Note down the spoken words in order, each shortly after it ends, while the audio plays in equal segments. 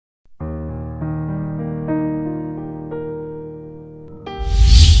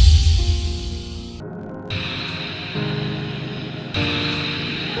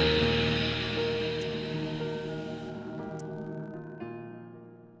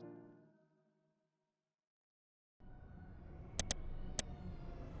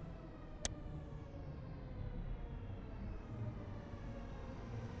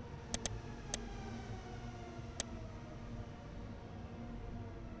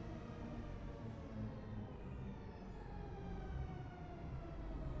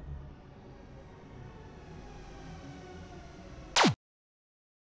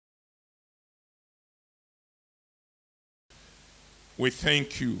we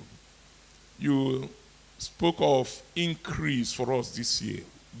thank you. You spoke of increase for us this year.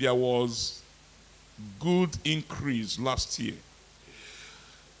 There was good increase last year.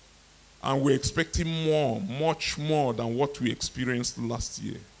 And we're expecting more, much more than what we experienced last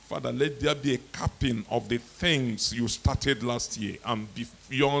year. Father, let there be a capping of the things you started last year and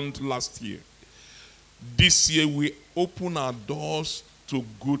beyond last year. This year we open our doors to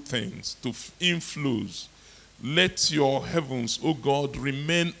good things, to inflows. Let your heavens, O God,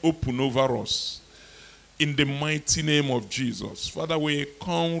 remain open over us. In the mighty name of Jesus. Father, we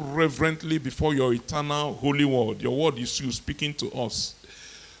come reverently before your eternal holy word. Your word is you speaking to us.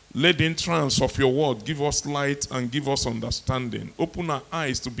 Let the entrance of your word give us light and give us understanding. Open our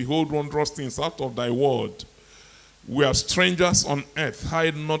eyes to behold wondrous things out of thy word. We are strangers on earth.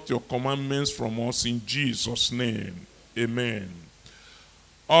 Hide not your commandments from us in Jesus' name. Amen.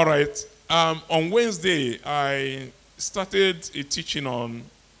 All right. On Wednesday, I started a teaching on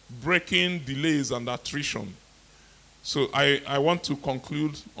breaking delays and attrition. So I want to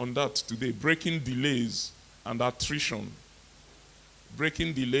conclude on that today. Breaking delays and attrition.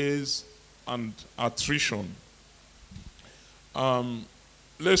 Breaking delays and attrition.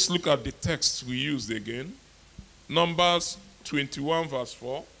 Let's look at the text we used again. Numbers 21 verse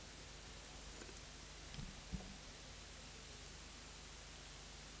 4.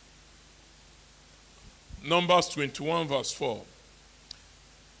 Numbers 21 verse 4.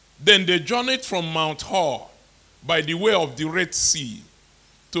 Then they journeyed from Mount Hor by the way of the Red Sea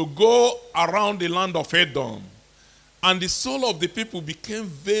to go around the land of Edom. And the soul of the people became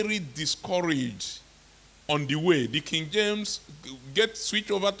very discouraged on the way. The King James, switch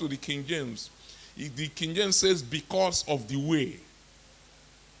over to the King James. The King James says, because of the way.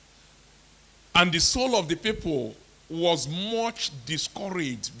 And the soul of the people was much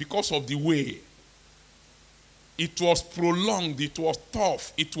discouraged because of the way. It was prolonged, it was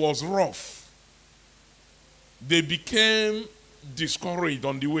tough, it was rough. They became discouraged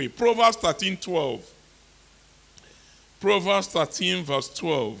on the way. Proverbs 13:12. Proverbs 13 verse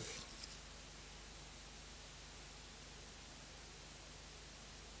 12.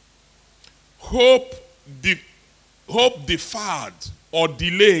 Hope deferred or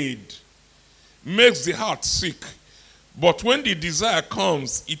delayed makes the heart sick. But when the desire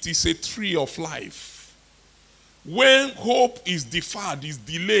comes, it is a tree of life. When hope is deferred, is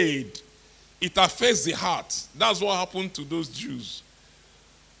delayed, it affects the heart. That's what happened to those Jews.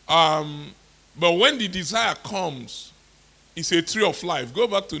 But when the desire comes, it's a tree of life. Go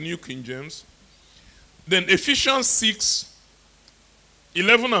back to New King James. Then Ephesians 6,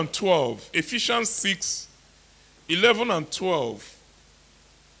 11 and 12. Ephesians 6, 11 and 12.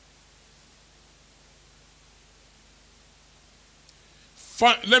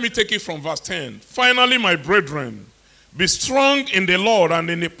 Let me take it from verse 10. Finally, my brethren, be strong in the Lord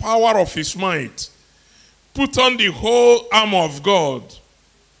and in the power of his might. Put on the whole armor of God,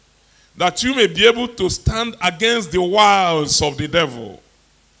 that you may be able to stand against the wiles of the devil,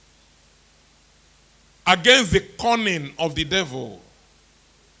 against the cunning of the devil,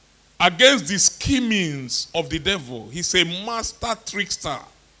 against the schemings of the devil. He's a master trickster,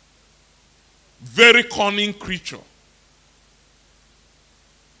 very cunning creature.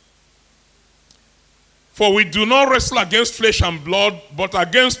 For we do not wrestle against flesh and blood, but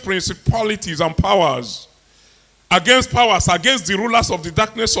against principalities and powers, against the rulers of the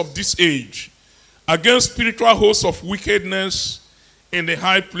darkness of this age, against spiritual hosts of wickedness in the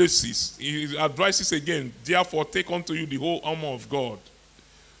high places. He advises again, therefore take unto you the whole armor of God.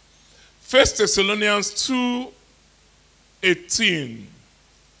 1 Thessalonians 2:18.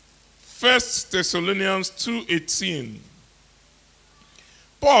 1 Thessalonians 2:18.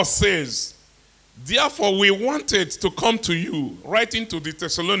 Paul says, therefore we wanted to come to you, writing to the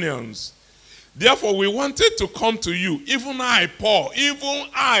Thessalonians. Therefore we wanted to come to you, even I, Paul,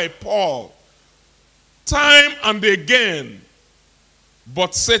 time and again,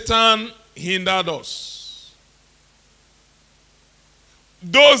 but Satan hindered us.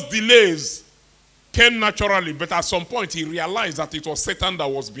 Those delays came naturally, but at some point he realized that it was Satan that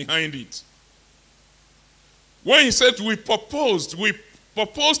was behind it. When he said we proposed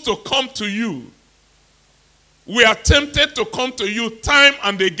to come to you, we attempted to come to you time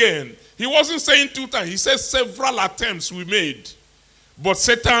and again. He wasn't saying 2 times. He said several attempts we made. But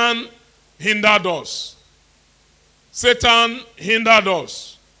Satan hindered us. Satan hindered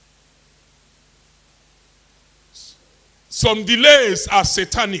us. Some delays are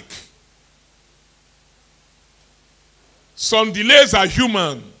satanic. Some delays are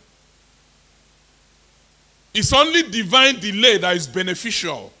human. It's only divine delay that is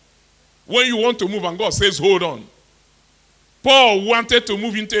beneficial. When you want to move and God says, hold on. Paul wanted to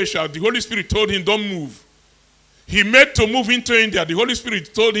move into Asia. The Holy Spirit told him, don't move. He made to move into India. The Holy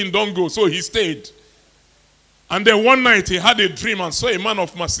Spirit told him, don't go. So he stayed. And then one night he had a dream and saw a man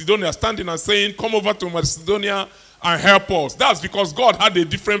of Macedonia standing and saying, come over to Macedonia and help us. That's because God had a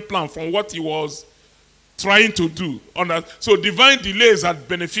different plan from what he was trying to do. So divine delays are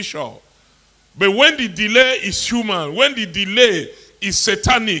beneficial. But when the delay is human, when the delay is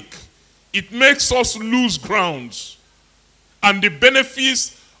satanic, it makes us lose grounds and the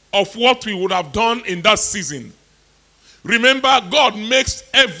benefits of what we would have done in that season. Remember, God makes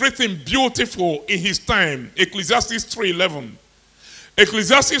everything beautiful in his time. Ecclesiastes 3:11.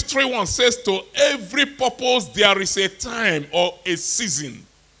 Ecclesiastes 3:1 says, to every purpose there is a time or a season.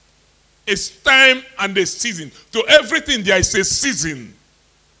 It's time and a season. To everything there is a season.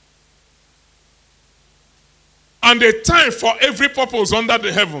 And a time for every purpose under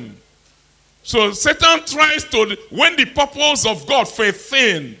the heaven. So Satan tries to, when the purpose of God for a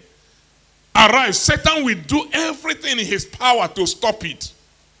thing arrives, Satan will do everything in his power to stop it.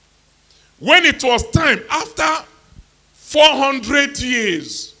 When it was time, after 400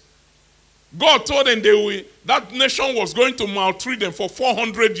 years, God told them that nation was going to maltreat them for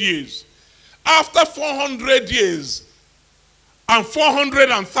 400 years. After 400 years and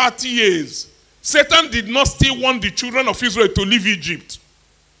 430 years, Satan did not still want the children of Israel to leave Egypt.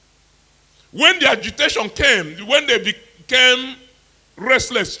 When the agitation came, when they became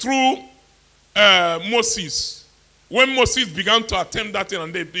restless through Moses, when Moses began to attempt that thing,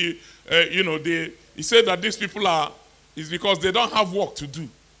 and he said that these people is because they don't have work to do.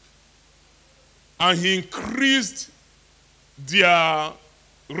 And he increased their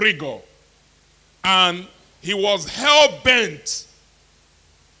rigor. And he was hell-bent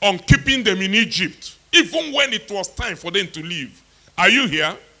on keeping them in Egypt, even when it was time for them to leave. Are you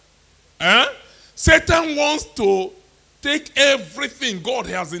here? Satan wants to take everything God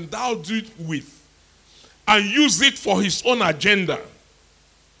has endowed it with and use it for his own agenda.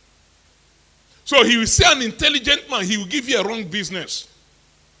 So he will see an intelligent man, he will give you a wrong business.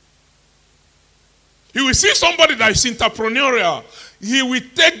 He will see somebody that is entrepreneurial, he will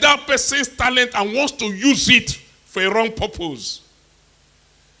take that person's talent and wants to use it for a wrong purpose.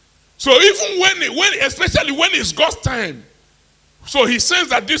 So even especially when it's God's time, so he says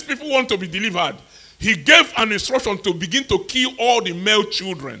that these people want to be delivered, he gave an instruction to begin to kill all the male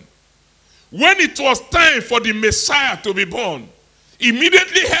children. When it was time for the Messiah to be born,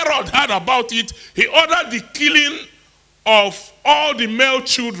 immediately Herod heard about it. He ordered the killing of all the male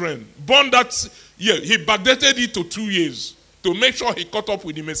children born that year. He backdated it to 2 years to make sure he caught up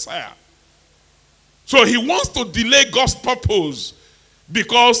with the Messiah. So he wants to delay God's purpose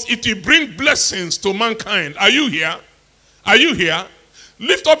because it will bring blessings to mankind. Are you here? Are you here?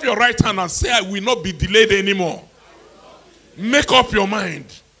 Lift up your right hand and say, I will not be delayed anymore. Make up your mind.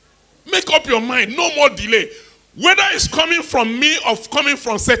 Make up your mind. No more delay. Whether it's coming from me or coming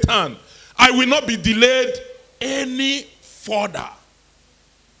from Satan, I will not be delayed any further.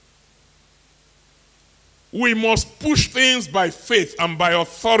 We must push things by faith and by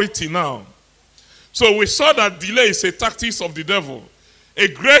authority now. So we saw that delay is a tactic of the devil. A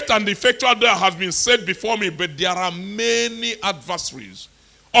great and effectual door has been set before me, but there are many adversaries.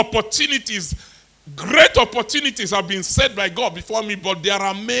 Opportunities, great opportunities have been set by God before me, but there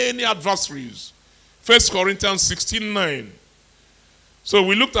are many adversaries. 1 Corinthians 16:9. So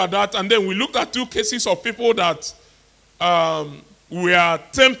we looked at that, and then we looked at two cases of people that were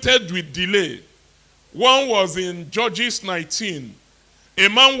tempted with delay. One was in Judges 19. A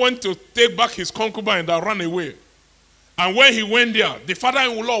man went to take back his concubine that ran away. And when he went there, the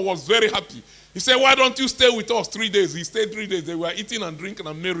father-in-law was very happy. He said, why don't you stay with us 3 days? He stayed 3 days. They were eating and drinking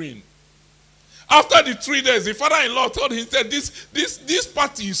and marrying. After the 3 days, the father-in-law told him, he said, this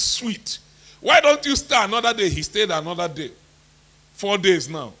party is sweet. Why don't you stay another day? He stayed another day. 4 days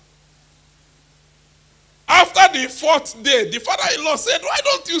now. After the 4th day, the father-in-law said, why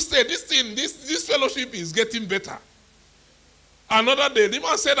don't you stay? This fellowship is getting better. Another day, the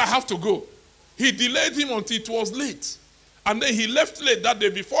man said, I have to go. He delayed him until it was late. And then he left late that day.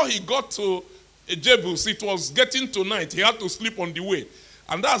 Before he got to Jebus, it was getting to night. He had to sleep on the way.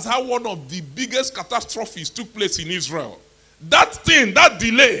 And that's how one of the biggest catastrophes took place in Israel. That thing, that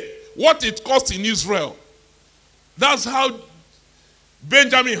delay, what it cost in Israel. That's how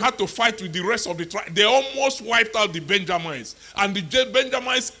Benjamin had to fight with the rest of the tribe. They almost wiped out the Benjamites. And the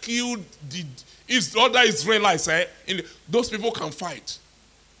Benjamites killed the other Israelites. Those people can fight.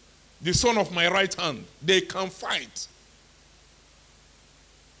 The son of my right hand, they can fight.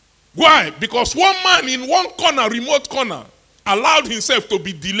 Why? Because one man in one corner, remote corner, allowed himself to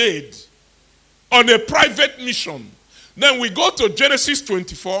be delayed on a private mission. Then we go to Genesis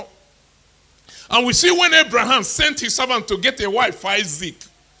 24. And we see when Abraham sent his servant to get a wife for Isaac.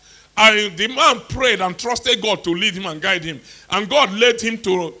 And the man prayed and trusted God to lead him and guide him. And God led him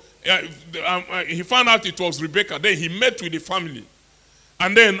to, he found out it was Rebekah. Then he met with the family.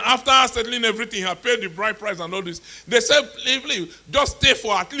 And then after settling everything, he had paid the bride price and all this. They said, just stay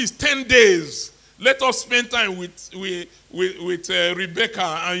for at least 10 days. Let us spend time with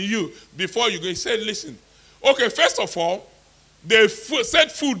Rebekah and you before you go. He said, listen. Okay, first of all, they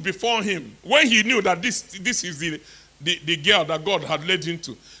set food before him when he knew that this is the girl that God had led him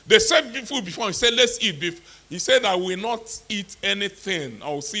to. They set food before him. He said, let's eat beef. He said, I will not eat anything. I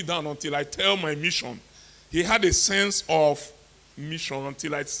will sit down until I tell my mission. He had a sense of mission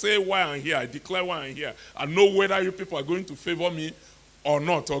until I say why I'm here. I declare why I'm here. I know whether you people are going to favor me or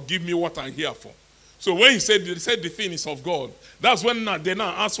not, or give me what I'm here for. So when he said the thing is of God, that's when they now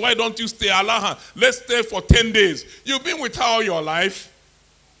ask, why don't you stay? Allah, let's stay for 10 days. You've been with her all your life.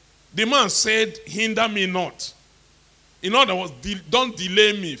 The man said, hinder me not. In other words, don't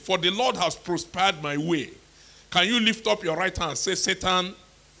delay me, for the Lord has prospered my way. Can you lift up your right hand and say, Satan,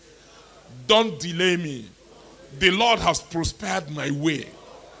 don't delay me. The Lord has prospered my way.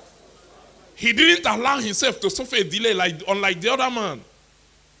 He didn't allow himself to suffer a delay unlike the other man.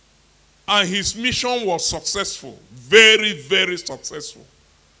 And his mission was successful. Very, very successful.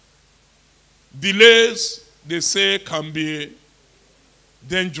 Delays, they say, can be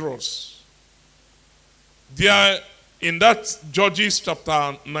dangerous. There, in that Judges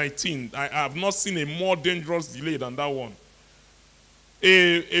chapter 19, I have not seen a more dangerous delay than that one.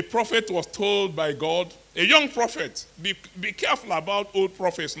 A prophet was told by God, a young prophet, be careful about old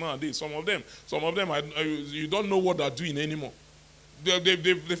prophets nowadays. Some of them, you don't know what they're doing anymore.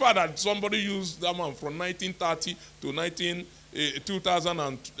 The fact that somebody used that man from 1930 to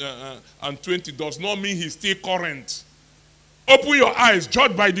 2020 does not mean he's still current. Open your eyes,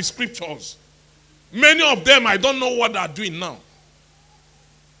 judge by the scriptures. Many of them, I don't know what they're doing now.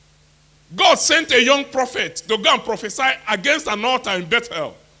 God sent a young prophet to go and prophesy against an altar in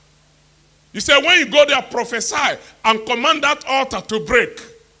Bethel. He said, when you go there, prophesy and command that altar to break.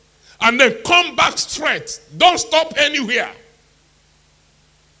 And then come back straight. Don't stop anywhere.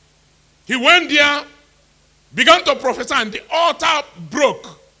 He went there, began to prophesy, and the altar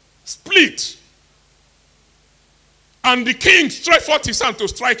broke, split. And the king stretched forth his hand to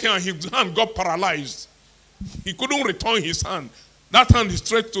strike him, and his hand got paralyzed. He couldn't return his hand. That hand is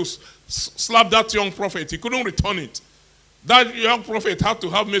stretched to slap that young prophet. He couldn't return it. That young prophet had to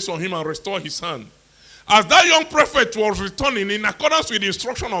have mercy on him and restore his hand. As that young prophet was returning in accordance with the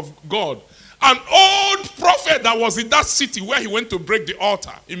instruction of God, an old prophet that was in that city where he went to break the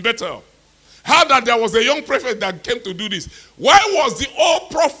altar in Bethel heard that there was a young prophet that came to do this. Why was the old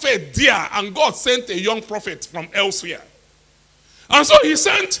prophet there and God sent a young prophet from elsewhere? And so he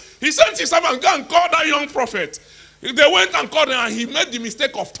sent his servant, go and call that young prophet. They went and called him, and he made the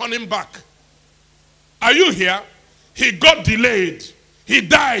mistake of turning back. Are you here? He got delayed. He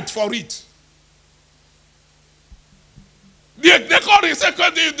died for it. They called him, said,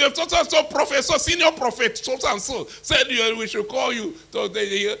 the professor, senior prophet, so and so, said we should call you. So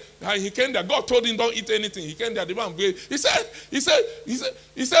he came there. God told him, don't eat anything. He came there. The man,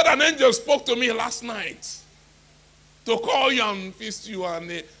 he said, an angel spoke to me last night to call you and feast you.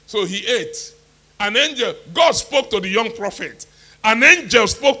 And so he ate. An angel, God spoke to the young prophet. An angel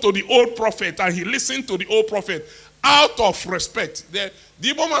spoke to the old prophet, and he listened to the old prophet out of respect. The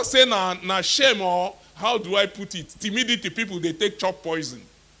woman said, na shame, or how do I put it? Timidity people, they take chop poison.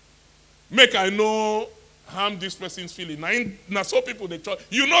 Make I know harm this person's feeling. Now so people, they chop.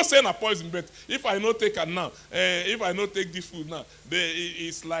 You know say na poison, but if I not take it now, if I not take this food now,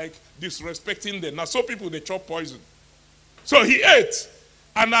 it's like disrespecting them. Now so people, they chop poison. So he ate,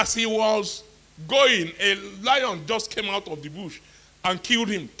 and as he was going, a lion just came out of the bush and killed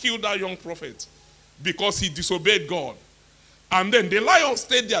that young prophet, because he disobeyed God. And then the lion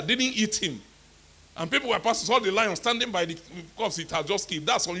stayed there, didn't eat him. And people were passing, saw the lion standing by the corpse it had just killed.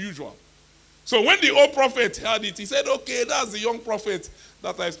 That's unusual. So when the old prophet heard it, he said, okay, that's the young prophet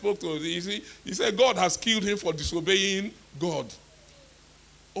that I spoke to. He said, God has killed him for disobeying God.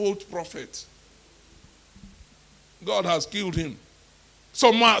 Old prophet. God has killed him.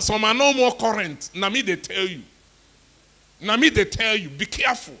 Some are no more current. Now me they tell you. Be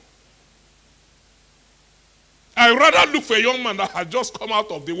careful. I'd rather look for a young man that had just come out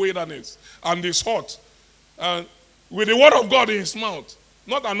of the wilderness and is hot, with the word of God in his mouth,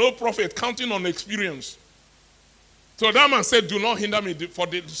 not an old prophet counting on experience. So that man said, do not hinder me,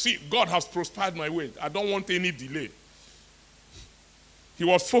 see, God has prospered my way. I don't want any delay. He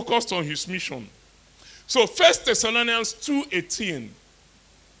was focused on his mission. So 1 Thessalonians 2:18.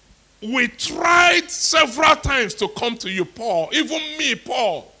 We tried several times to come to you, Paul, even me,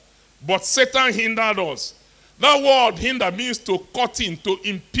 Paul, but Satan hindered us. That word hinder means to cut in, to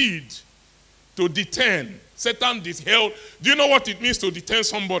impede, to detain. Satan held. Do you know what it means to detain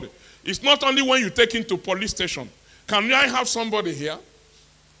somebody? It's not only when you take him to police station. Can I have somebody here?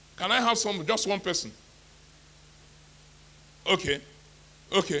 Can I have somebody? Just one person. Okay.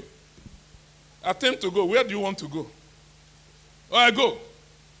 Okay. Attempt to go. Where do you want to go? All right, go.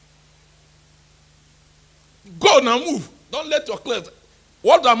 Go now, move. Don't let your clothes.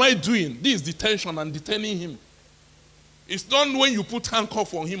 What am I doing? This is detention and detaining him. It's not when you put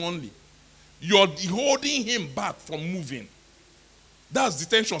handcuff on him only. You're holding him back from moving. That's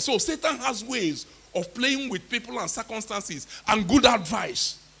detention. So Satan has ways of playing with people and circumstances and good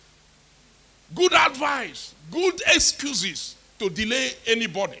advice. Good advice. Good excuses to delay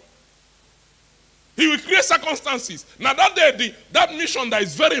anybody. He will create circumstances. Now that day, that mission that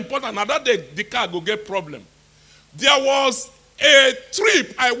is very important, now that day the car will get problem. There was a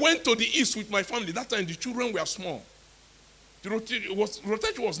trip I went to the east with my family. That time the children were small.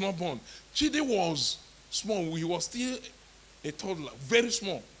 Rotechi was not born. Chidi was small. He was still a toddler, very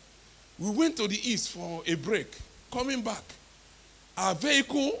small. We went to the east for a break. Coming back, our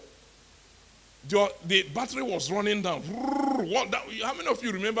vehicle, the battery was running down. How many of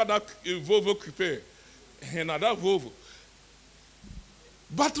you remember that Volvo Coupe? And that Volvo.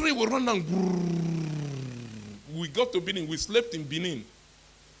 Battery will run down. We got to Benin. We slept in Benin.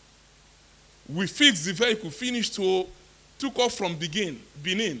 We fixed the vehicle, finished, took off from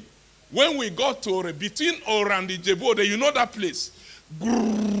Benin. When we got to between Ora and Ijebode, you know that place.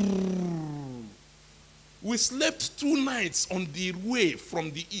 We slept 2 nights on the way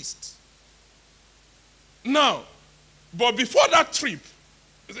from the east. Now, but before that trip,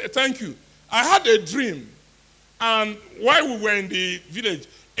 thank you, I had a dream. And while we were in the village,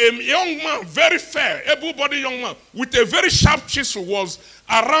 a young man, very fair, able-bodied young man, with a very sharp chisel was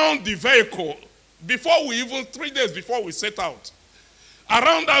around the vehicle. Before we even, 3 days before we set out.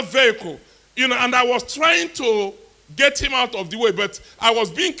 Around that vehicle, and I was trying to get him out of the way, but I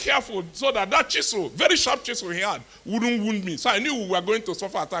was being careful so that chisel, very sharp chisel he had, wouldn't wound me. So I knew we were going to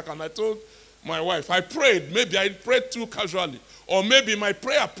suffer attack, and I told my wife, I prayed, maybe I prayed too casually, or maybe my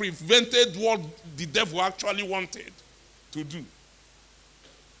prayer prevented what the devil actually wanted to do.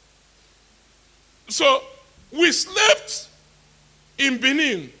 So we slept in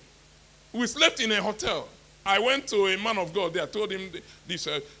Benin. We slept in a hotel. I went to a man of God there, told him this.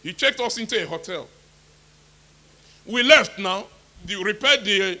 He checked us into a hotel. We left now. Repaired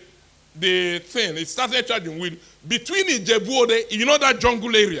the thing. It started charging. Between Ijebu-Ode, you know that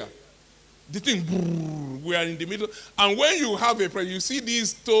jungle area? The thing, we are in the middle. And when you have a prayer, you see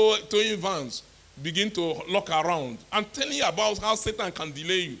these towing vans begin to lock around. I'm telling you about how Satan can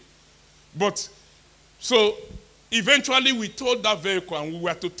delay you. But, so, eventually we towed that vehicle and we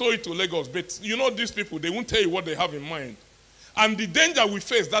were to tow it to Lagos. But you know these people, they won't tell you what they have in mind. And the danger we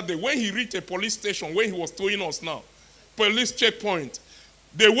faced that day, when he reached a police station, when he was towing us now, police checkpoint,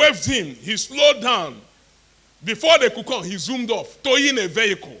 they waved him, he slowed down. Before they could come, he zoomed off, towing a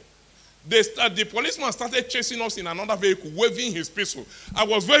vehicle. The policeman started chasing us in another vehicle, waving his pistol. I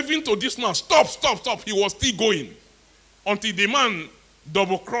was waving to this man, stop, stop, stop. He was still going until the man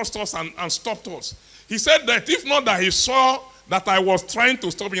double-crossed us and stopped us. He said that if not that he saw that I was trying to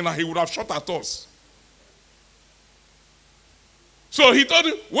stop him, that he would have shot at us. So he told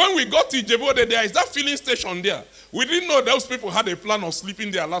him, when we got to Ijebode, there is that filling station there. We didn't know those people had a plan of sleeping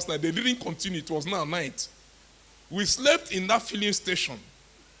there last night. They didn't continue. It was now night. We slept in that filling station.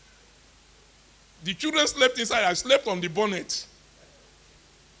 The children slept inside. I slept on the bonnet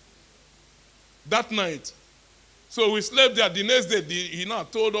that night. So we slept there. The next day, he now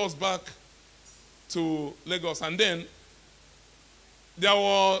told us back to Lagos. And then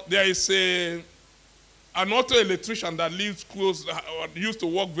there is an auto electrician that lives close, used to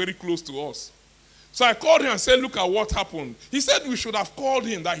work very close to us. So I called him and said, look at what happened. He said we should have called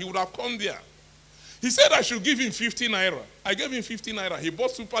him, that he would have come there. He said I should give him 50 naira. I gave him 50 naira. He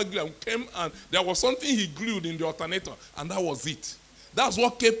bought super glue and came, and there was something he glued in the alternator, and that was it. That's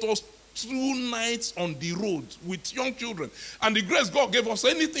what kept us 2 nights on the road with young children. And the grace God gave us,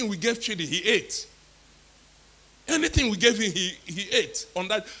 anything we gave Chidi, he ate. Anything we gave him, he ate. On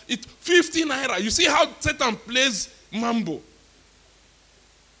that, 50 naira. You see how Satan plays mambo.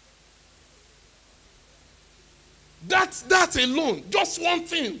 That alone, just one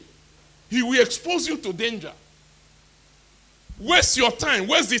thing, he will expose you to danger. Waste your time.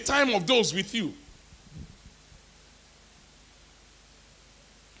 Waste the time of those with you.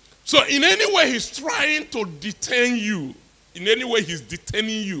 So in any way he's trying to detain you, in any way he's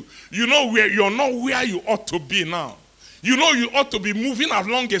detaining you, you know where you're not where you ought to be now. You know you ought to be moving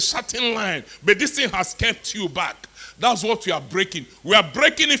along a certain line, but this thing has kept you back. That's what we are breaking. We are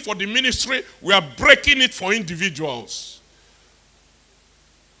breaking it for the ministry. We are breaking it for individuals.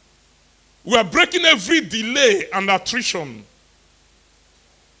 We are breaking every delay and attrition.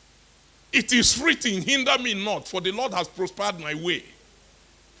 It is written, hinder me not, for the Lord has prospered my way.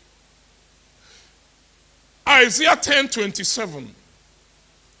 Isaiah 10:27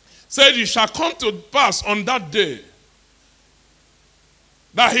 said, it shall come to pass on that day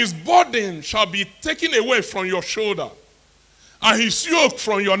that his burden shall be taken away from your shoulder, and his yoke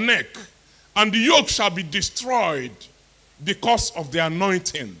from your neck, and the yoke shall be destroyed because of the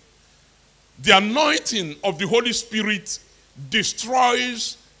anointing. The anointing of the Holy Spirit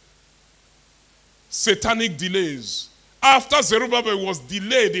destroys satanic delays. After Zerubbabel was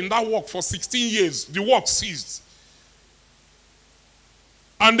delayed in that work for 16 years, the work ceased.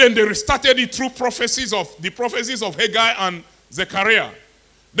 And then they restarted it through the prophecies of Haggai and Zechariah.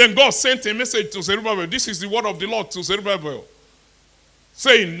 Then God sent a message to Zerubbabel. This is the word of the Lord to Zerubbabel,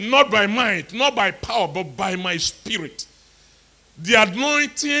 saying, not by might, not by power, but by my spirit. The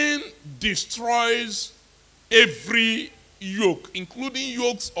anointing destroys every yoke, including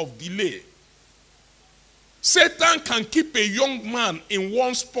yokes of delay. Satan can keep a young man in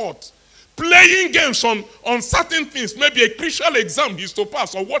one spot, playing games on certain things, maybe a crucial exam he's to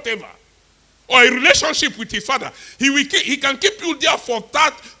pass or whatever, or a relationship with his father. He can keep you there for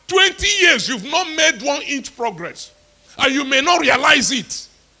 20 years. You've not made 1 inch progress, and you may not realize it.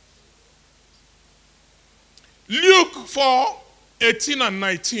 Luke 4:18 and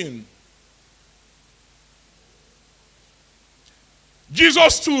 19.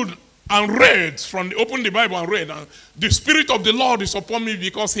 Jesus stood and read, opened the Bible and read, and the Spirit of the Lord is upon me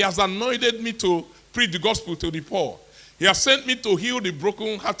because he has anointed me to preach the gospel to the poor. He has sent me to heal the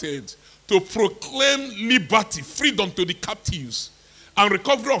brokenhearted, to proclaim liberty, freedom to the captives, and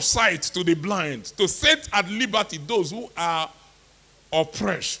recovery of sight to the blind, to set at liberty those who are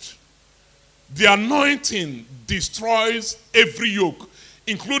oppressed. The anointing destroys every yoke,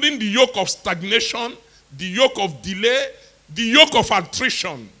 including the yoke of stagnation, the yoke of delay, the yoke of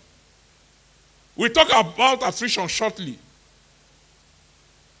attrition. We'll talk about attrition shortly.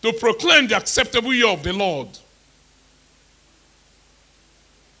 To proclaim the acceptable year of the Lord.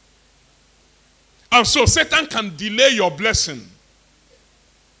 And so Satan can delay your blessing.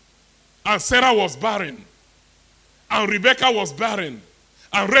 And Sarah was barren. And Rebecca was barren.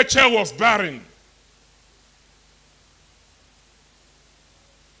 And Rachel was barren.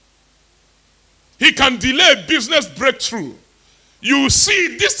 He can delay business breakthrough. You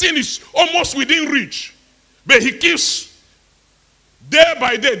see, this thing is almost within reach. But he keeps, day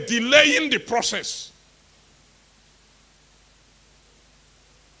by day, delaying the process.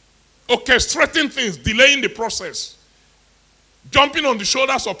 Orchestrating things, delaying the process. Jumping on the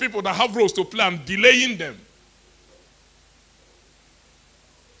shoulders of people that have roles to play and delaying them.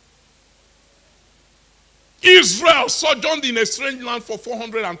 Israel sojourned in a strange land for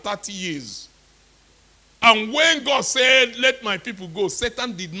 430 years. And when God said, let my people go,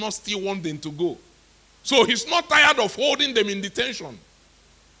 Satan did not still want them to go. So he's not tired of holding them in detention.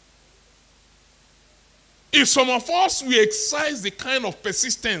 If some of us, we exercise the kind of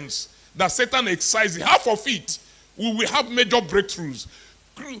persistence that Satan exercises, half of it, we will have major breakthroughs.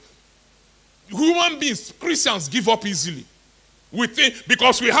 Human beings, Christians, give up easily. We think,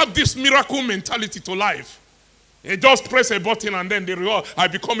 because we have this miracle mentality to life. They just press a button and then they realize, I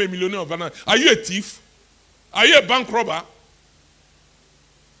become a millionaire overnight. Are you a thief? Are you a bank robber?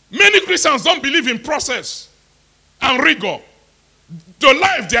 Many Christians don't believe in process and rigor. To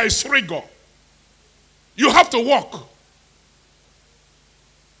life, there is rigor. You have to walk.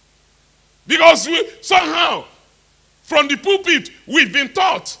 Because somehow, from the pulpit, we've been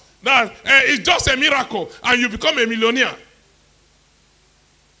taught that it's just a miracle and you become a millionaire.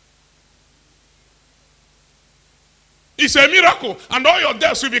 It's a miracle and all your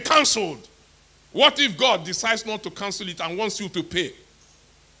debts will be cancelled. What if God decides not to cancel it and wants you to pay?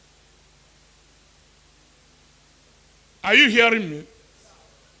 Are you hearing me?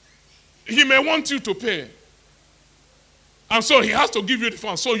 He may want you to pay. And so he has to give you the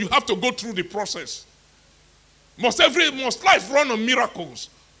funds. So you have to go through the process. Must life run on miracles?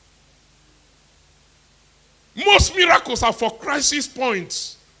 Most miracles are for crisis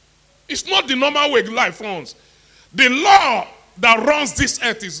points. It's not the normal way life runs. The law that runs this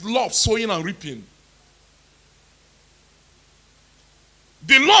earth is law of sowing and reaping.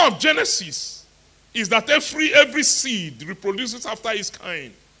 The law of Genesis is that every seed reproduces after its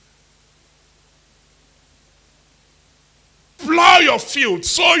kind. plow your field,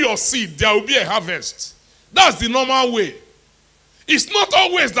 sow your seed, there will be a harvest. That's the normal way. It's not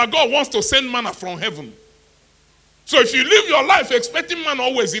always that God wants to send manna from heaven. So if you live your life expecting manna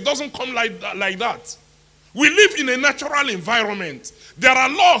always, it doesn't come like that. We live in a natural environment. There are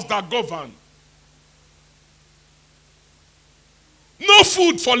laws that govern. No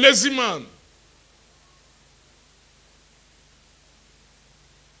food for lazy man.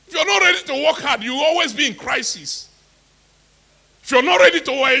 If you're not ready to work hard, you will always be in crisis. If you're not ready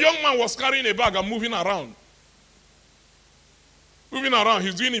to work, a young man was carrying a bag and moving around.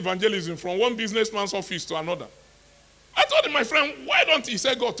 He's doing evangelism from one businessman's office to another. I told him, my friend, why don't he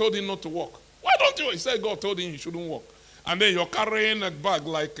say God told him not to work? Why don't you? He said God told him he shouldn't work. And then you're carrying a bag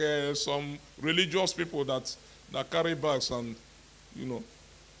like some religious people that carry bags and, you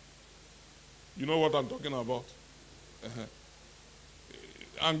know what I'm talking about.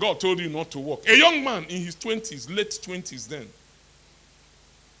 And God told you not to work. A young man in his 20s, late 20s then.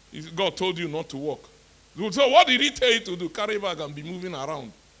 God told you not to work. So what did he tell you to do? Carry bag and be moving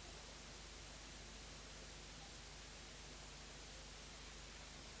around.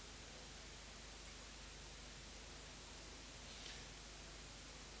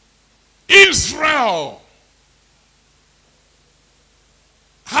 Israel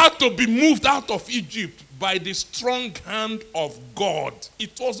had to be moved out of Egypt by the strong hand of God.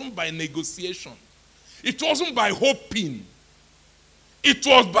 It wasn't by negotiation. It wasn't by hoping. It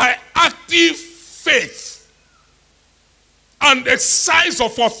was by active faith and exercise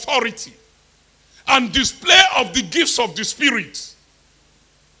of authority and display of the gifts of the Spirit.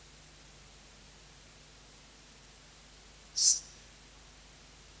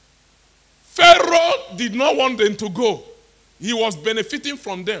 Pharaoh did not want them to go. He was benefiting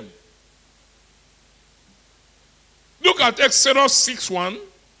from them. Look at Exodus 6:1.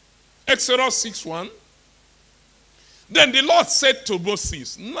 Exodus 6:1. Then the Lord said to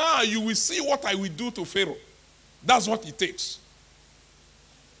Moses, now you will see what I will do to Pharaoh. That's what it takes.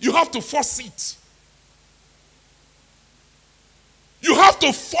 You have to force it. You have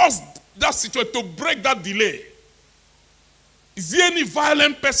to force that situation to break that delay. Is there any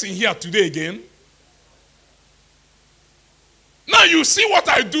violent person here today again? Now you see what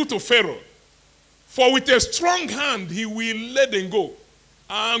I do to Pharaoh. For with a strong hand he will let them go.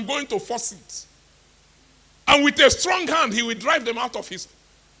 I'm going to force it. And with a strong hand he will drive them out of his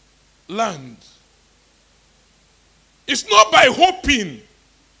land. It's not by hoping.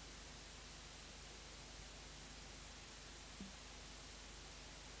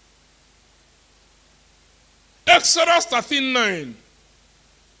 Exodus 13:9.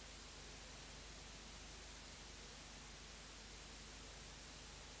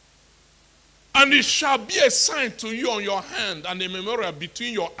 And it shall be a sign to you on your hand and a memorial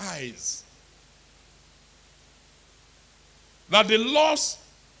between your eyes, that the Lord's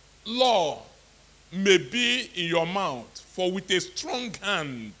law may be in your mouth. For with a strong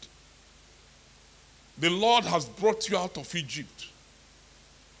hand the Lord has brought you out of Egypt,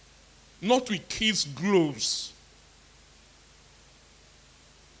 not with kids' gloves.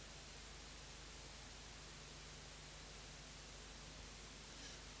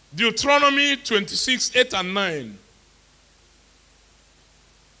 Deuteronomy 26:8-9.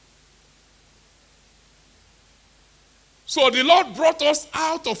 So the Lord brought us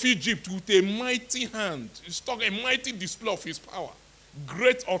out of Egypt with a mighty hand. It's talking a mighty display of his power,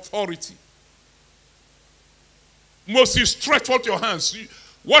 great authority. Moses, stretch forth your hands.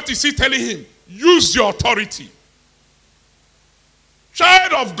 What is he telling him? Use your authority.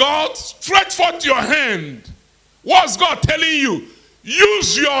 Child of God, stretch forth your hand. What's God telling you?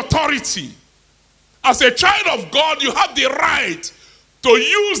 Use your authority. As a child of God, you have the right to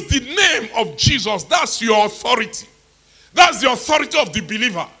use the name of Jesus. That's your authority. That's the authority of the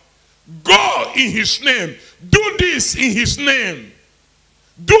believer. Go in his name. Do this in his name.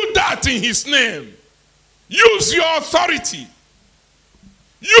 Do that in his name. Use your authority.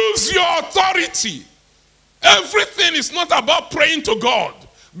 Use your authority. Everything is not about praying to God.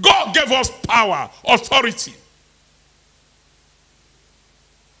 God gave us power, authority.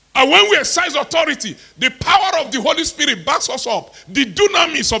 And when we exercise authority, the power of the Holy Spirit backs us up. The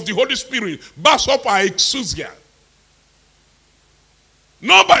dunamis of the Holy Spirit backs up our exousia.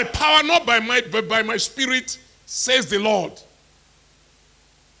 Not by power, not by might, but by my spirit, says the Lord.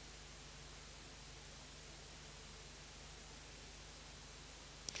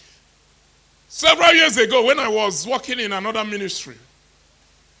 Several years ago, when I was working in another ministry,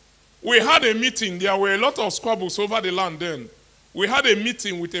 we had a meeting. There were a lot of squabbles over the land then. We had a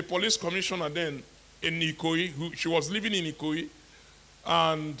meeting with a police commissioner then in Ikoyi. She was living in Ikoyi.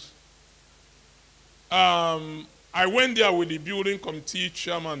 And I went there with the building committee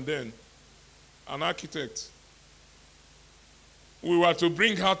chairman then, an architect. We were to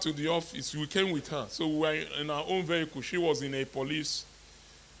bring her to the office. We came with her. So we were in our own vehicle. She was in a police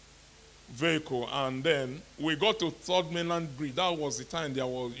vehicle. And then we got to Third Mainland Bridge. That was the time there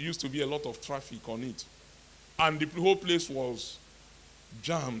used to be a lot of traffic on it. And the whole place was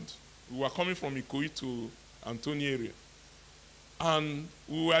jammed. We were coming from Ikoyi to Antonio area. And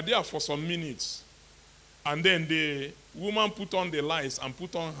we were there for some minutes. And then the woman put on the lights and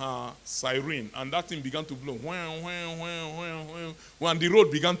put on her siren, and that thing began to blow. When the road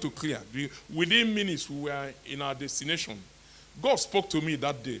began to clear, within minutes we were in our destination. God spoke to me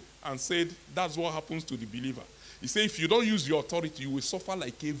that day and said, that's what happens to the believer. He said, if you don't use your authority, you will suffer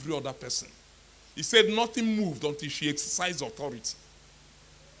like every other person. He said, nothing moved until she exercised authority.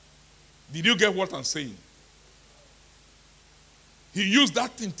 Did you get what I'm saying? He used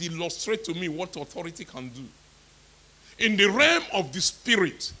that thing to illustrate to me what authority can do. In the realm of the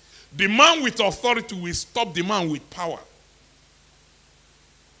spirit, the man with authority will stop the man with power.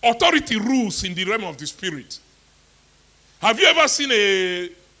 Authority rules in the realm of the spirit. Have you ever seen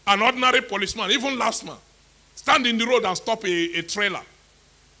an ordinary policeman, even last man, stand in the road and stop a trailer?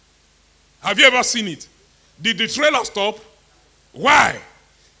 Have you ever seen it? Did the trailer stop? Why?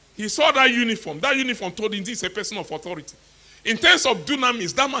 He saw that uniform. That uniform told him this is a person of authority. In terms of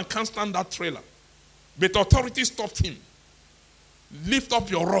dunamis, that man can't stand that trailer. But authority stopped him. Lift up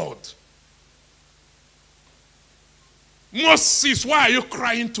your rod. Moses, why are you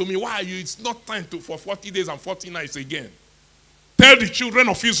crying to me? Why are you? It's not time for 40 days and 40 nights again. Tell the children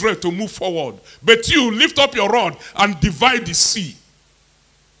of Israel to move forward. But you, lift up your rod and divide the sea.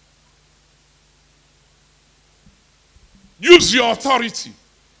 Use your authority.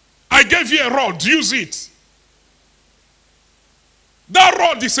 I gave you a rod. Use it. That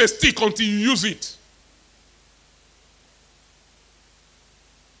rod is a stick until you use it.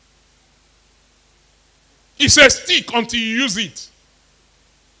 It's a stick until you use it.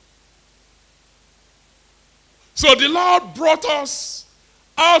 So the Lord brought us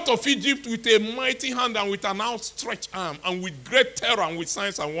out of Egypt with a mighty hand and with an outstretched arm and with great terror and with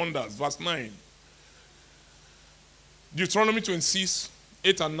signs and wonders. Verse 9. Deuteronomy 26,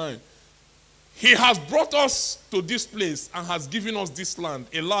 8 and 9. He has brought us to this place and has given us this land,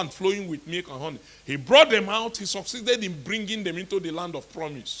 a land flowing with milk and honey. He brought them out. He succeeded in bringing them into the land of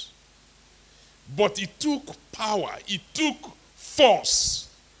promise. But it took power. It took force.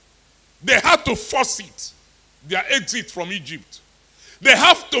 They had to force it, their exit from Egypt. They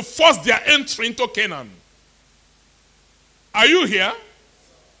have to force their entry into Canaan. Are you here?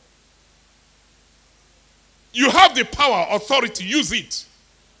 You have the power, authority, use it.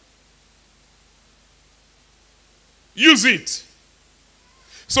 Use it.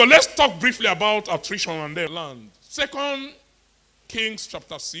 So let's talk briefly about attrition and their land. 2 Kings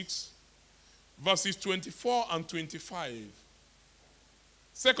chapter 6, verses 24 and 25.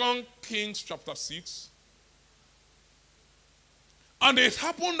 2 Kings chapter 6. And it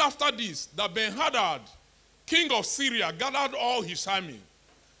happened after this that Ben-Hadad, king of Syria, gathered all his army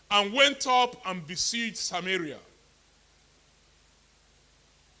and went up and besieged Samaria.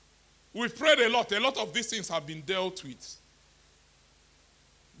 We've prayed a lot. A lot of these things have been dealt with.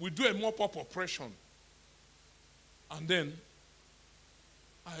 We do a mop-up oppression. And then,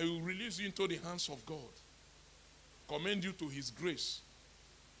 I will release you into the hands of God. Commend you to his grace,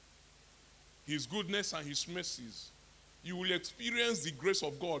 his goodness and his mercies. You will experience the grace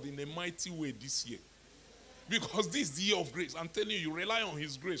of God in a mighty way this year. Because this is the year of grace. I'm telling you, you rely on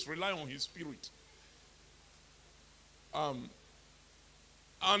his grace, rely on his spirit.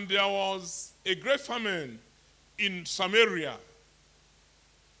 And there was a great famine in Samaria.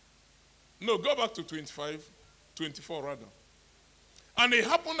 No, go back to 24 rather. And it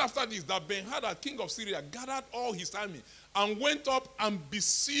happened after this that Ben-Hadad, king of Syria, gathered all his army and went up and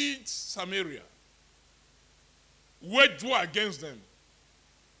besieged Samaria. Waged war against them.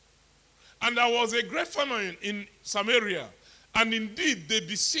 And there was a great famine in Samaria. And indeed, they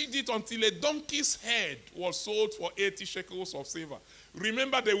besieged it until a donkey's head was sold for 80 shekels of silver.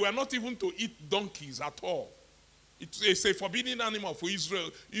 Remember, they were not even to eat donkeys at all. It's a forbidden animal for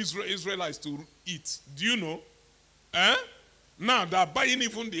Israelites to eat. Do you know? Now, they're buying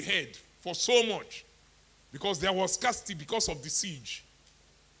even the head for so much. Because there was scarcity because of the siege.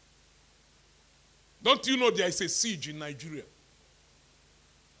 Don't you know there is a siege in Nigeria?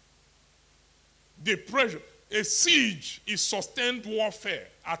 The pressure. A siege is sustained warfare,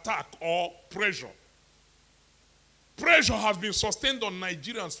 attack, or pressure. Pressure has been sustained on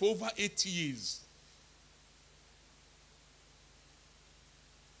Nigerians for over 80 years.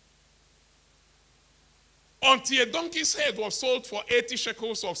 until a donkey's head was sold for 80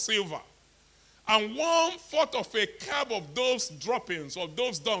 shekels of silver. And 1/4 of a cab of those droppings, of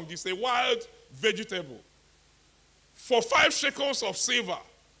those dung, is a wild vegetable. For 5 shekels of silver,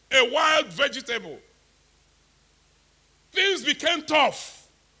 a wild vegetable. Things became tough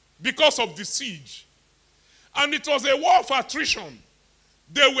because of the siege. And it was a war of attrition.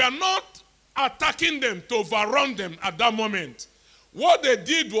 They were not attacking them to overrun them at that moment. What they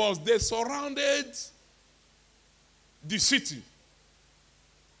did was they surrounded the city.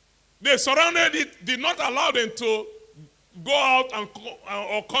 They surrounded it, did not allow them to go out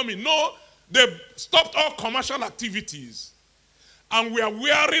or come in. No, they stopped all commercial activities. And we are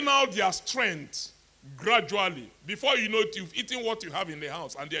wearing out their strength gradually. Before you know it, you've eaten what you have in the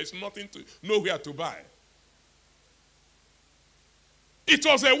house and there is nowhere to buy. It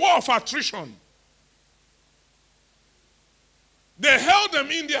was a war of attrition. They held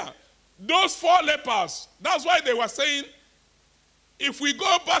them in there. Those 4 lepers, that's why they were saying, if we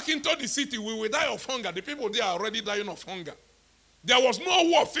go back into the city, we will die of hunger. The people there are already dying of hunger. There was no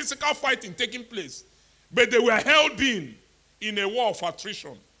war, physical fighting taking place. But they were held in a war of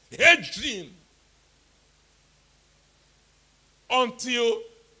attrition. Hedged in. Until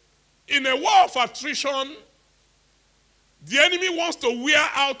in a war of attrition, the enemy wants to wear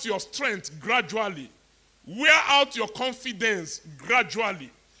out your strength gradually. Wear out your confidence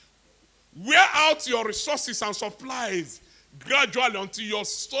gradually. Wear out your resources and supplies gradually until you're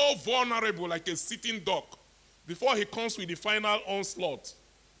so vulnerable like a sitting duck before he comes with the final onslaught.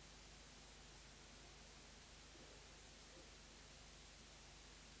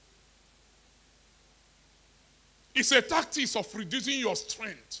 It's a tactic of reducing your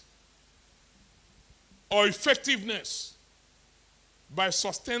strength or effectiveness by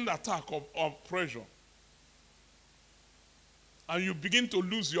sustained attack of pressure. And you begin to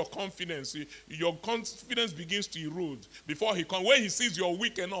lose your confidence. Your confidence begins to erode before he comes. When he sees you're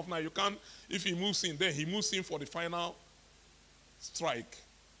weak enough, now you can't, if he moves in, then he moves in for the final strike.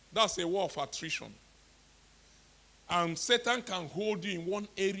 That's a war of attrition. And Satan can hold you in one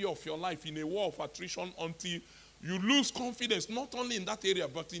area of your life in a war of attrition until you lose confidence, not only in that area,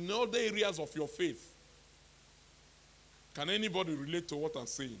 but in other areas of your faith. Can anybody relate to what I'm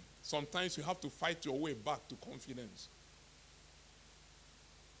saying? Sometimes you have to fight your way back to confidence.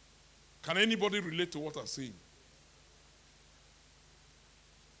 Can anybody relate to what I'm saying?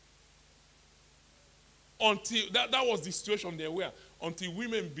 Until that was the situation they were. Until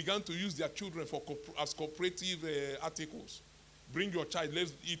women began to use their children as cooperative articles. Bring your child,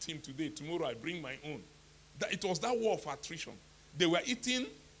 let's eat him today. Tomorrow I bring my own. It was that war of attrition. They were eating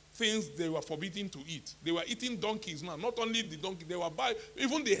things they were forbidden to eat. They were eating donkeys now. Not only the donkey, they were buying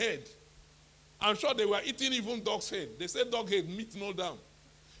even the head. I'm sure they were eating even dog's head. They said dog head, meat no down.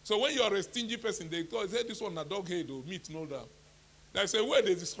 So when you are a stingy person, they say this one a dog head or meat no down. That's a way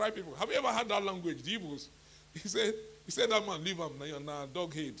they describe people. Have you ever heard that language? The Igbos. He said that man leave him na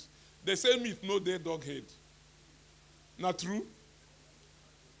dog head. They say meat no day dog head. Not true?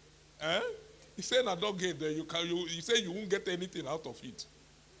 Eh? He said na dog head there you say you won't get anything out of it.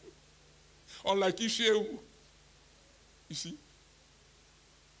 Unlike Ishe, you see.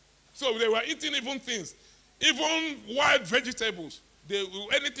 So they were eating even things, even wild vegetables.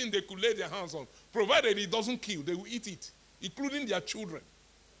 Anything they could lay their hands on, provided it doesn't kill, they will eat it, including their children,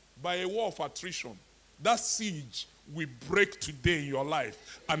 by a war of attrition. That siege will break today in your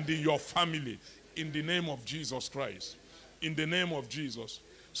life and in your family, in the name of Jesus Christ. In the name of Jesus.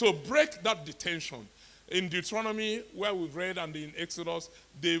 So break that detention. In Deuteronomy, where we've read, and in Exodus,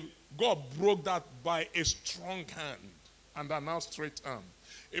 God broke that by a strong hand and an outstretched arm.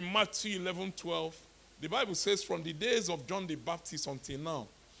 In Matthew 11:12, the Bible says, from the days of John the Baptist until now,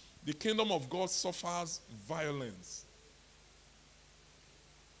 the kingdom of God suffers violence.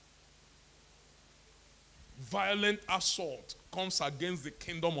 Violent assault comes against the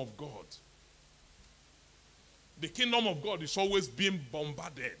kingdom of God. The kingdom of God is always being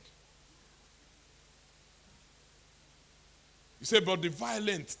bombarded. He said, but the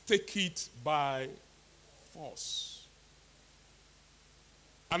violent take it by force.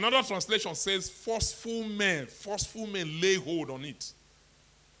 Another translation says, forceful men lay hold on it.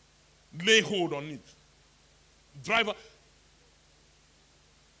 Lay hold on it. Driver.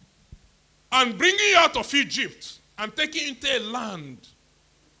 And bringing you out of Egypt and taking you into a land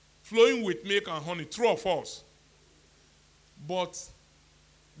flowing with milk and honey, true of us. But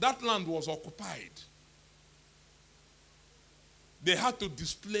that land was occupied. They had to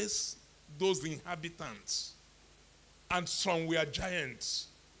displace those inhabitants. And some were giants.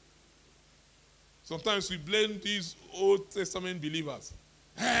 Sometimes we blame these Old Testament believers.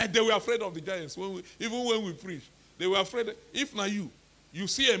 They were afraid of the giants. Even when we preach, they were afraid. If not you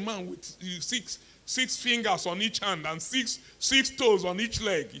see a man with six fingers on each hand and six toes on each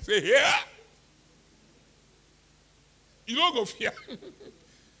leg. You say, yeah. You don't go fear.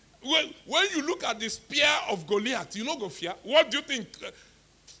 When you look at the spear of Goliath, you don't go fear. What do you think?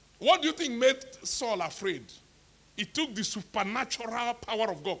 What do you think made Saul afraid? It took the supernatural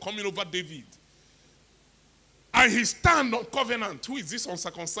power of God coming over David. And he stand on covenant. Who is this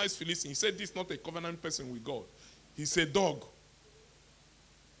uncircumcised Philistine? He said, this is not a covenant person with God. He's a dog.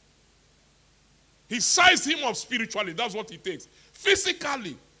 He sized him up spiritually. That's what it takes.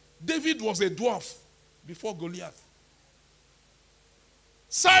 Physically, David was a dwarf before Goliath.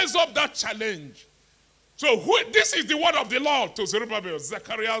 Size up that challenge. So this is the word of the Lord to Zerubbabel,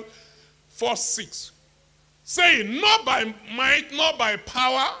 Zechariah 4:6. Saying, not by might, not by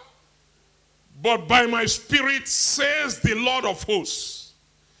power, but by my spirit, says the Lord of hosts.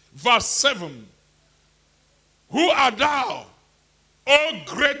 Verse 7. Who art thou, O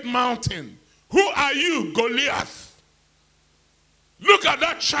great mountain? Who are you, Goliath? Look at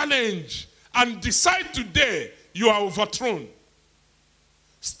that challenge and decide today you are overthrown.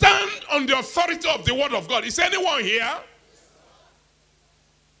 Stand on the authority of the word of God. Is anyone here?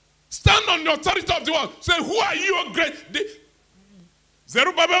 Stand on the authority of the word. Say, who are you, O great?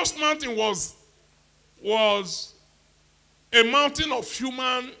 Zerubbabel's mountain was a mountain of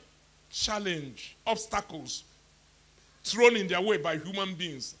human challenge, obstacles thrown in their way by human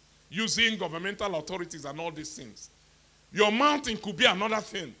beings, using governmental authorities and all these things. Your mountain could be another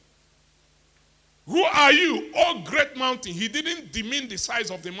thing. Who are you, O great mountain? He didn't demean the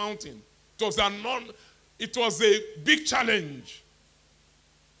size of the mountain. It was a big challenge.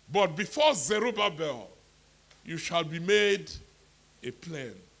 But before Zerubbabel, you shall be made a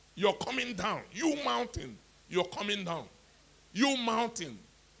plain. You're coming down. You mountain, you're coming down. You mountain,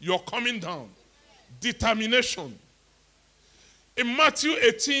 you're coming down. Determination. In Matthew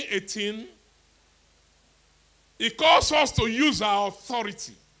 18:18, he calls us to use our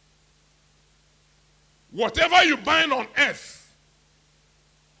authority. Whatever you bind on earth,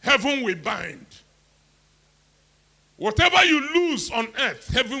 heaven will bind. Whatever you lose on earth,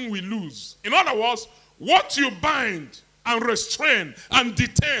 heaven will lose. In other words, what you bind and restrain and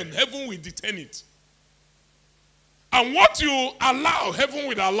detain, heaven will detain it. And what you allow, heaven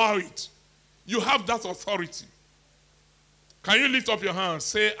will allow it. You have that authority. Can you lift up your hand and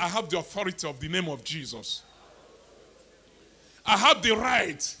say, I have the authority of the name of Jesus. I have the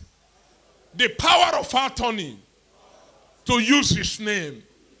right, the power of attorney to use his name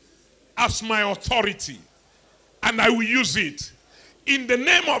as my authority. And I will use it. In the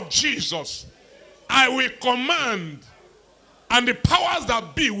name of Jesus, I will command, and the powers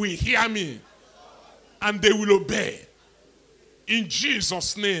that be will hear me, and they will obey. In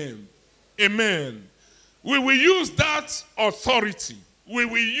Jesus' name, amen. We will use that authority. We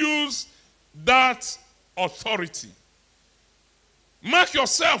will use that authority. Mark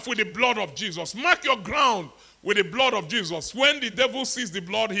yourself with the blood of Jesus. Mark your ground with the blood of Jesus. When the devil sees the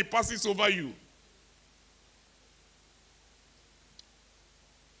blood, he passes over you.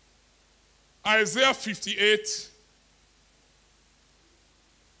 Isaiah 58.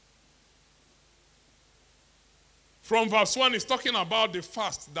 From verse 1, he's talking about the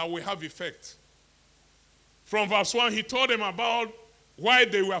fast that will have effect. From verse 1, he told them about why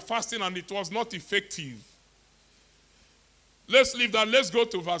they were fasting and it was not effective. Let's leave that. Let's go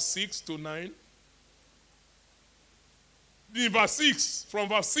to verse 6 to 9. In verse 6, from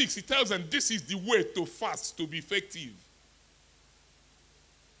verse 6, he tells them this is the way to fast to be effective.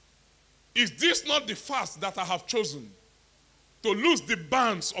 Is this not the fast that I have chosen? To loose the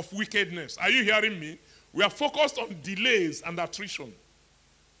bands of wickedness. Are you hearing me? We are focused on delays and attrition.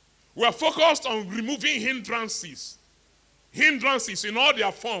 We are focused on removing hindrances. Hindrances in all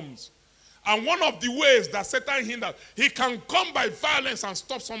their forms. And one of the ways that Satan hinders, he can come by violence and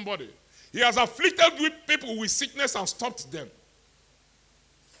stop somebody. He has afflicted with people with sickness and stopped them.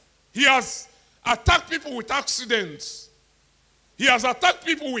 He has attacked people with accidents. He has attacked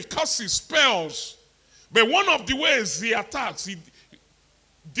people with curses, spells. But one of the ways he attacks, he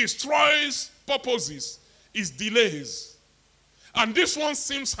destroys purposes, is delays. And this one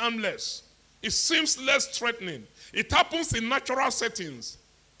seems harmless. It seems less threatening. It happens in natural settings.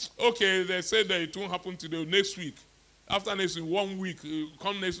 Okay, they said that it won't happen today, next week. After next week, 1 week,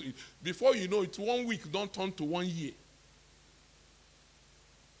 come next week. Before you know it, 1 week don't turn to 1 year.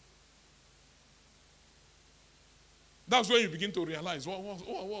 That's when you begin to realize,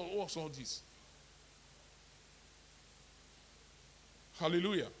 what's all this?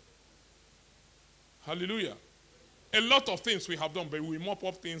 Hallelujah. Hallelujah. A lot of things we have done, but we mop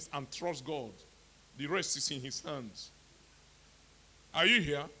up things and trust God. The rest is in his hands. Are you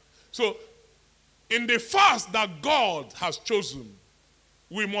here? So, in the fast that God has chosen,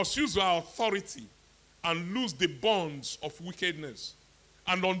 we must use our authority and loose the bonds of wickedness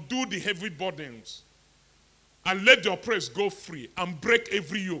and undo the heavy burdens and let the oppressed go free and break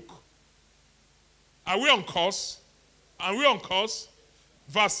every yoke. Are we on course? Are we on course?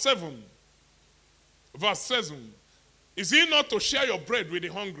 Verse 7. Verse 7. Is it not to share your bread with the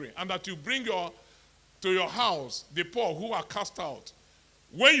hungry, and that you bring to your house the poor who are cast out?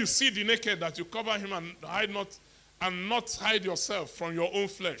 When you see the naked, that you cover him and not hide yourself from your own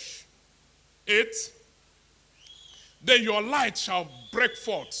flesh. 8. Then your light shall break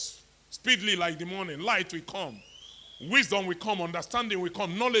forth speedily like the morning. Light will come. Wisdom will come. Understanding will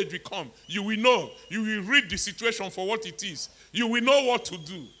come. Knowledge will come. You will know. You will read the situation for what it is. You will know what to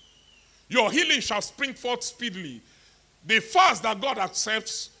do. Your healing shall spring forth speedily. The fast that God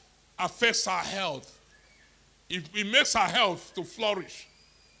accepts affects our health. It makes our health to flourish.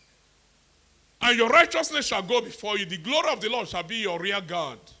 And your righteousness shall go before you. The glory of the Lord shall be your rear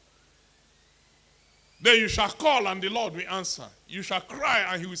guard. Then you shall call and the Lord will answer. You shall cry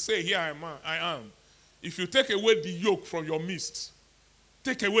and he will say, here I am. If you take away the yoke from your midst,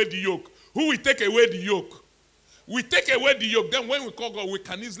 take away the yoke. Who will take away the yoke? We take away the yoke. Then when we call God, we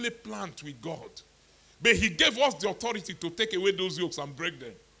can easily plant with God. But he gave us the authority to take away those yokes and break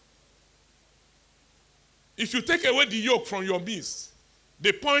them. If you take away the yoke from your midst,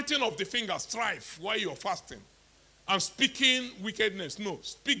 the pointing of the finger, strife while you're fasting, and speaking wickedness, no,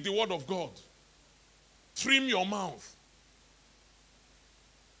 speak the word of God. Trim your mouth.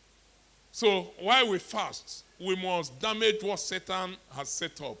 So while we fast, we must damage what Satan has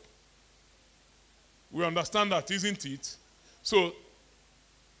set up. We understand that, isn't it? So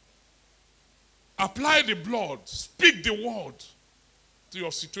apply the blood. Speak the word to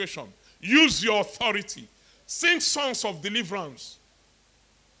your situation. Use your authority. Sing songs of deliverance.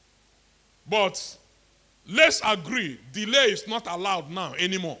 But let's agree, delay is not allowed now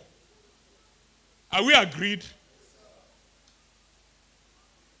anymore. Are we agreed?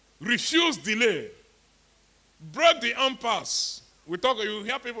 Refuse delay. Break the impasse. You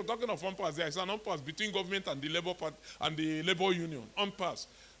hear people talking of impasse. There is an impasse between government and the labor union. Impasse.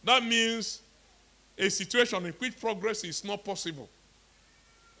 That means a situation in which progress is not possible.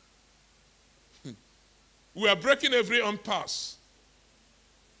 We are breaking every impasse.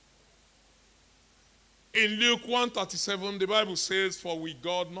 In Luke 1:37, the Bible says, for with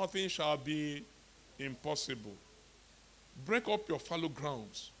God nothing shall be impossible. Break up your fallow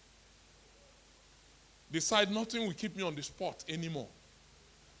grounds. Decide nothing will keep me on the spot anymore.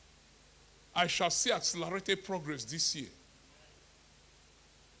 I shall see accelerated progress this year.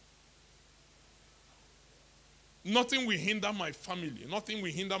 Nothing will hinder my family. Nothing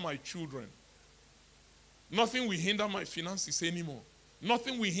will hinder my children. Nothing will hinder my finances anymore.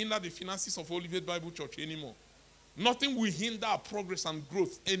 Nothing will hinder the finances of Olivet Bible Church anymore. Nothing will hinder our progress and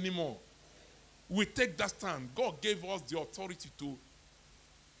growth anymore. We take that stand. God gave us the authority to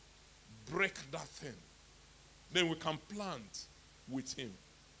break that thing. Then we can plant with him.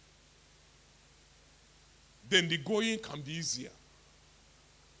 Then the going can be easier.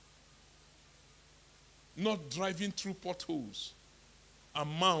 Not driving through potholes and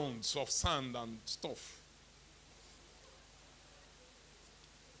mounds of sand and stuff.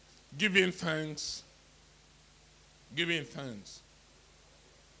 Giving thanks. Giving thanks.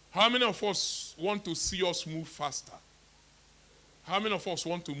 How many of us want to see us move faster? How many of us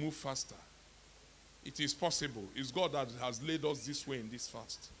want to move faster? It is possible. It's God that has led us this way in this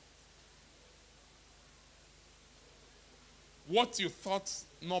fast. What you thought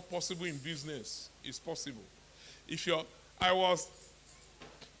not possible in business is possible. I was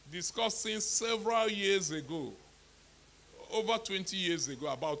discussing several years ago, over 20 years ago,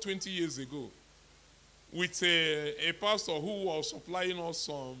 about 20 years ago, with a pastor who was supplying us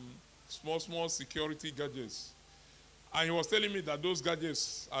some small security gadgets. And he was telling me that those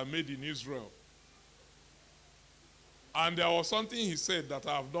gadgets are made in Israel. And there was something he said that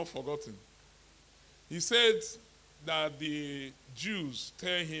I have not forgotten. He said that the Jews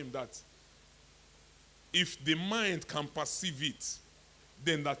tell him that if the mind can perceive it,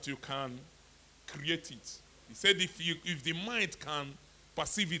 then that you can create it. He said if the mind can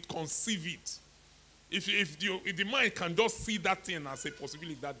perceive it, conceive it, if the mind can just see that thing as a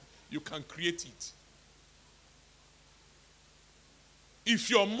possibility, that you can create it. If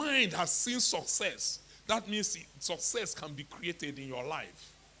your mind has seen success, that means success can be created in your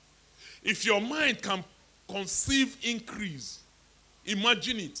life. If your mind can conceive increase,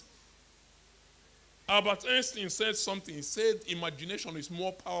 imagine it. Albert Einstein said something. He said imagination is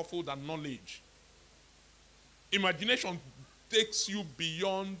more powerful than knowledge. Imagination takes you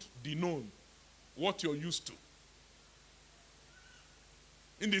beyond the known, what you're used to.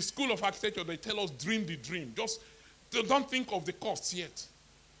 In the school of architecture, they tell us dream the dream. Just don't think of the costs yet.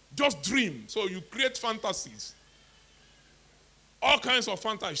 Just dream. So you create fantasies. All kinds of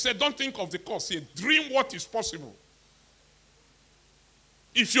fantasies. He said, don't think of the costs yet. Dream what is possible.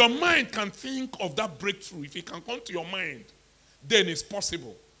 If your mind can think of that breakthrough, if it can come to your mind, then it's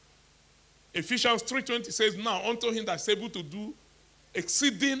possible. Ephesians 3:20 says, now unto him that is able to do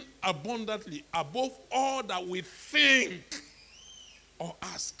exceeding abundantly above all that we think or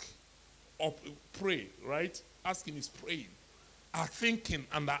ask or pray, right? Asking is praying. Are thinking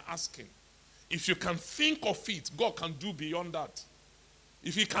and are asking. If you can think of it, God can do beyond that.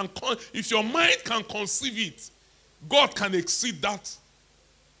 If your mind can conceive it, God can exceed that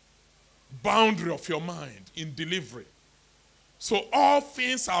boundary of your mind in delivery. So all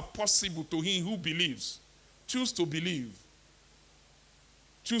things are possible to him who believes. Choose to believe.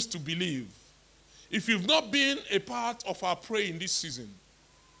 Choose to believe. If you've not been a part of our prayer in this season,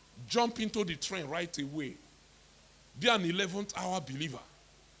 jump into the train right away. Be an 11th hour believer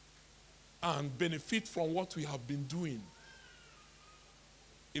and benefit from what we have been doing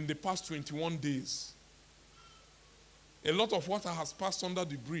in the past 21 days. A lot of water has passed under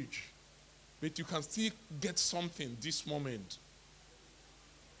the bridge, but you can still get something this moment.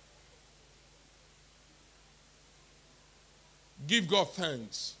 Give God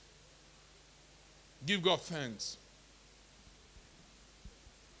thanks. Give God thanks.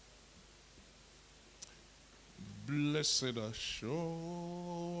 Blessed assurance.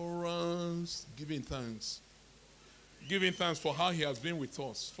 Giving thanks. Giving thanks for how he has been with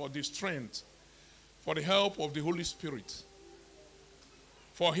us, for the strength, for the help of the Holy Spirit,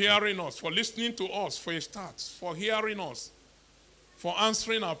 for hearing us, for listening to us, for a start, for hearing us, for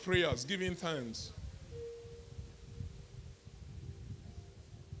answering our prayers. Giving thanks.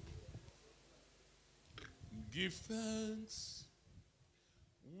 Give thanks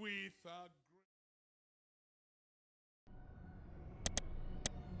with a